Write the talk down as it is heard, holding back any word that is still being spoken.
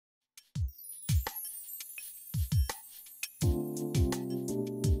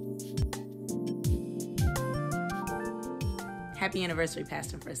Happy anniversary,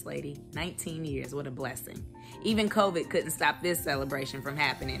 Pastor and First Lady. 19 years, what a blessing. Even COVID couldn't stop this celebration from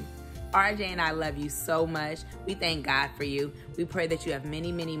happening. RJ and I love you so much. We thank God for you. We pray that you have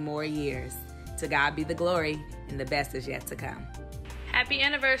many, many more years. To God be the glory, and the best is yet to come. Happy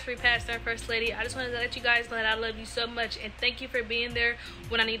anniversary, Pastor and First Lady. I just wanted to let you guys know that I love you so much, and thank you for being there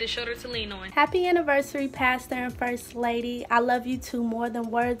when I need a shoulder to lean on. Happy anniversary, Pastor and First Lady. I love you too, more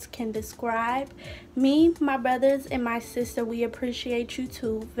than words can describe. Me, my brothers, and my sister, we appreciate you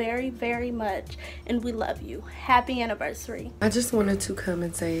too very, very much, and we love you. Happy anniversary. I just wanted to come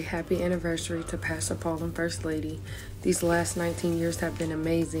and say happy anniversary to Pastor Paul and First Lady. These last 19 years have been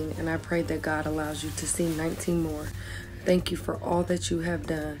amazing, and I pray that God allows you to see 19 more. Thank you for all that you have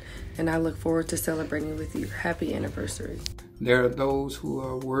done, and I look forward to celebrating with you. Happy anniversary. There are those who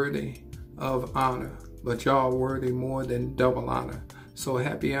are worthy of honor, but y'all worthy more than double honor. So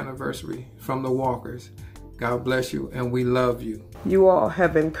happy anniversary from the Walkers. God bless you, and we love you. You all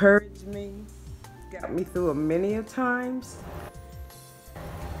have encouraged me, got me through many a times.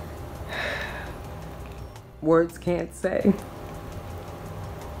 Words can't say.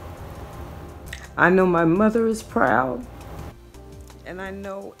 I know my mother is proud, and I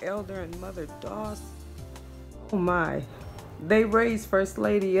know Elder and Mother Doss, oh my, they raised First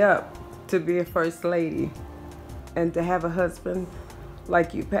Lady up to be a First Lady and to have a husband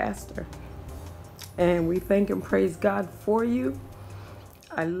like you, Pastor. And we thank and praise God for you.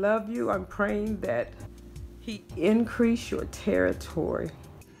 I love you. I'm praying that He increase your territory.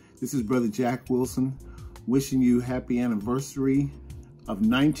 This is Brother Jack Wilson, wishing you happy anniversary of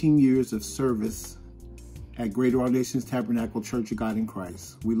 19 years of service at Greater All Nations Tabernacle Church of God in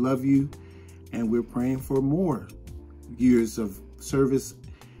Christ. We love you, and we're praying for more years of service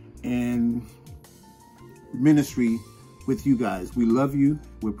and ministry with you guys. We love you,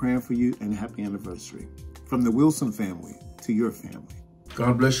 we're praying for you, and happy anniversary. From the Wilson family to your family.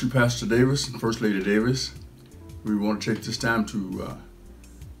 God bless you, Pastor Davis and First Lady Davis. We want to take this time to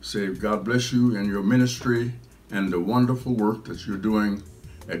say God bless you and your ministry and the wonderful work that you're doing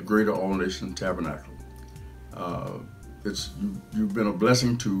at Greater All Nations Tabernacle. You've been a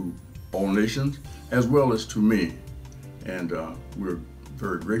blessing to all nations as well as to me, and we're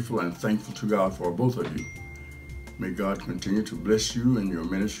very grateful and thankful to God for both of you. May God continue to bless you and your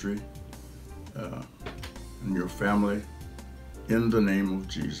ministry and your family in the name of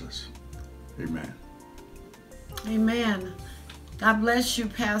Jesus. Amen. Amen. God bless you,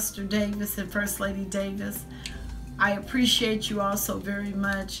 Pastor Davis and First Lady Davis. I appreciate you all so very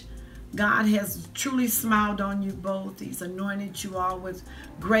much. God has truly smiled on you both. He's anointed you all with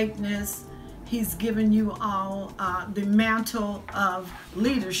greatness. He's given you all the mantle of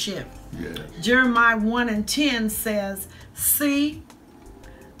leadership. Yes. Jeremiah 1:10 says, "See,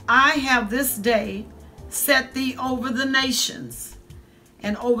 I have this day set thee over the nations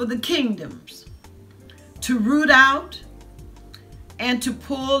and over the kingdoms, to root out and to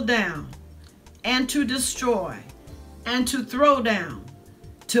pull down and to destroy and to throw down,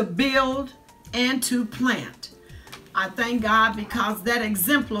 to build and to plant." I thank God because that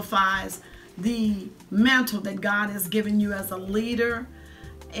exemplifies the mantle that God has given you as a leader,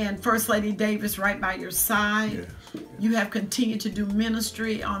 and First Lady Davis right by your side. Yes. You have continued to do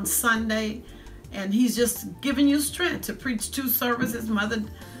ministry on Sunday, and He's just given you strength to preach 2 services. Mother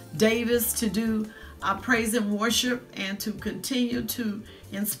Davis to do praise and worship, and to continue to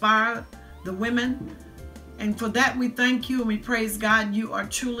inspire the women. And for that we thank you and we praise God. You are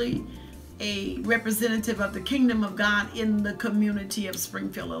truly a representative of the kingdom of God in the community of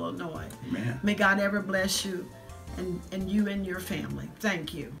Springfield, Illinois. Amen. May God ever bless you and you and your family.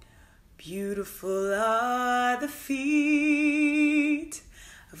 Thank you. Beautiful are the feet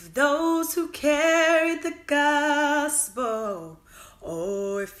of those who carried the gospel.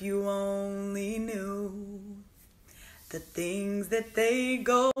 Oh, if you only knew the things that they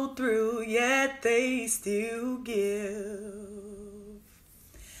go through, yet they still give.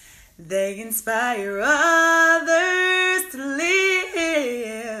 They inspire others to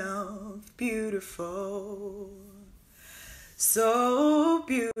live beautiful, so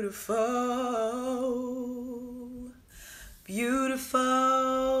beautiful, beautiful.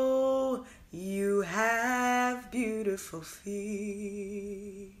 You have beautiful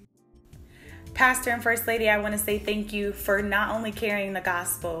feet. Pastor and First Lady, I want to say thank you for not only carrying the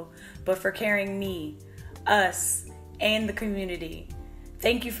gospel, but for carrying me, us, and the community.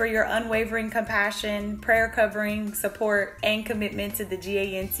 Thank you for your unwavering compassion, prayer covering, support, and commitment to the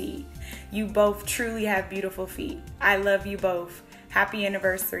GANT. You both truly have beautiful feet. I love you both. Happy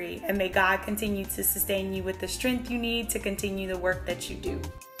anniversary, and may God continue to sustain you with the strength you need to continue the work that you do.